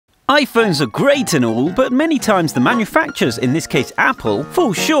iPhones are great and all, but many times the manufacturers, in this case Apple,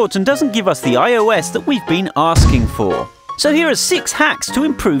 fall short and doesn't give us the iOS that we've been asking for. So here are 6 hacks to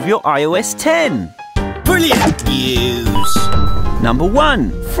improve your iOS 10. Brilliant news! Number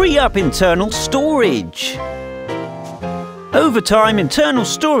 1. Free up internal storage. Over time, internal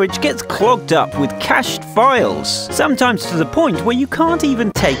storage gets clogged up with cached files, sometimes to the point where you can't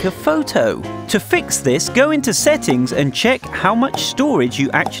even take a photo. To fix this, go into Settings and check how much storage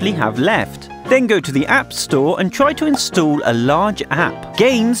you actually have left. Then go to the App Store and try to install a large app.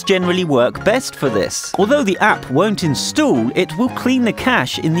 Games generally work best for this. Although the app won't install, it will clean the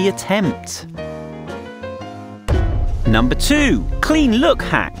cache in the attempt. Number 2. Clean Look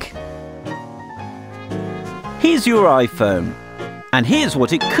hack. Here's your iPhone, and here's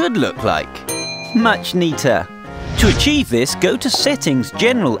what it could look like. Much neater. To achieve this, go to Settings,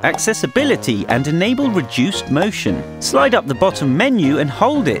 General Accessibility and enable Reduced Motion. Slide up the bottom menu and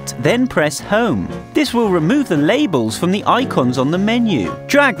hold it, then press Home. This will remove the labels from the icons on the menu.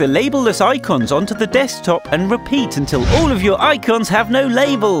 Drag the labelless icons onto the desktop and repeat until all of your icons have no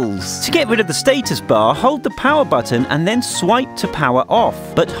labels. To get rid of the status bar, hold the power button and then swipe to power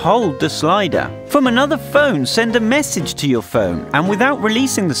off, but hold the slider. From another phone, send a message to your phone, and without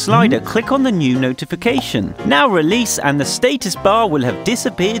releasing the slider, click on the new notification. Now release and the status bar will have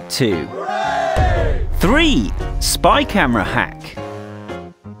disappeared too. Hooray! 3. Spy camera hack.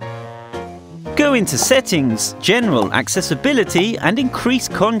 Go into Settings, General Accessibility and increase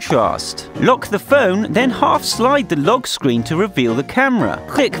contrast. Lock the phone, then half slide the lock screen to reveal the camera.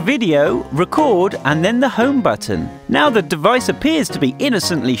 Click Video, Record and then the Home button. Now the device appears to be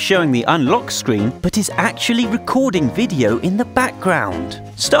innocently showing the unlock screen, but is actually recording video in the background.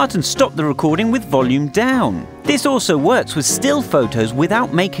 Start and stop the recording with volume down. This also works with still photos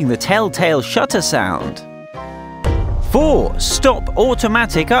without making the telltale shutter sound. 4. Stop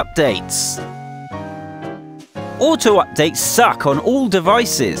automatic updates. Auto-updates suck on all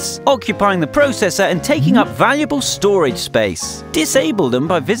devices, occupying the processor and taking up valuable storage space. Disable them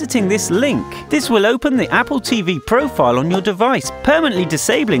by visiting this link. This will open the Apple TV profile on your device, permanently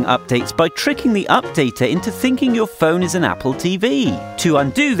disabling updates by tricking the updater into thinking your phone is an Apple TV. To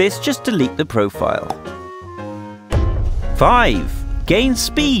undo this, just delete the profile. 5. Gain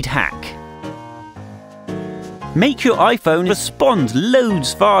speed hack. Make your iPhone respond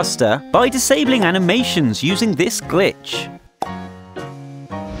loads faster by disabling animations using this glitch.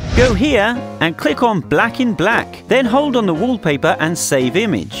 Go here and click on Black in Black, then hold on the wallpaper and save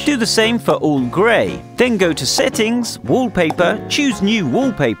image. Do the same for all grey. Then go to Settings, Wallpaper, choose New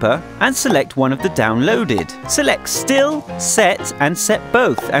Wallpaper and select one of the downloaded. Select Still, Set and Set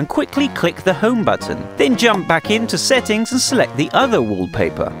Both and quickly click the Home button. Then jump back into Settings and select the other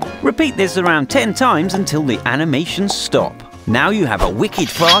wallpaper. Repeat this around 10 times until the animations stop. Now you have a wicked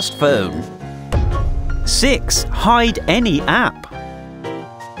fast phone. 6. Hide any app.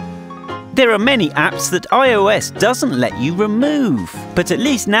 There are many apps that iOS doesn't let you remove, but at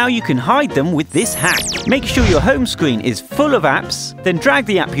least now you can hide them with this hack. Make sure your home screen is full of apps, then drag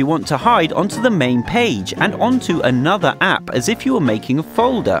the app you want to hide onto the main page and onto another app as if you were making a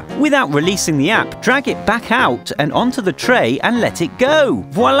folder. Without releasing the app, drag it back out and onto the tray and let it go.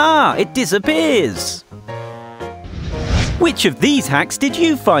 Voila, it disappears. Which of these hacks did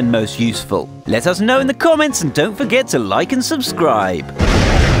you find most useful? Let us know in the comments and don't forget to like and subscribe.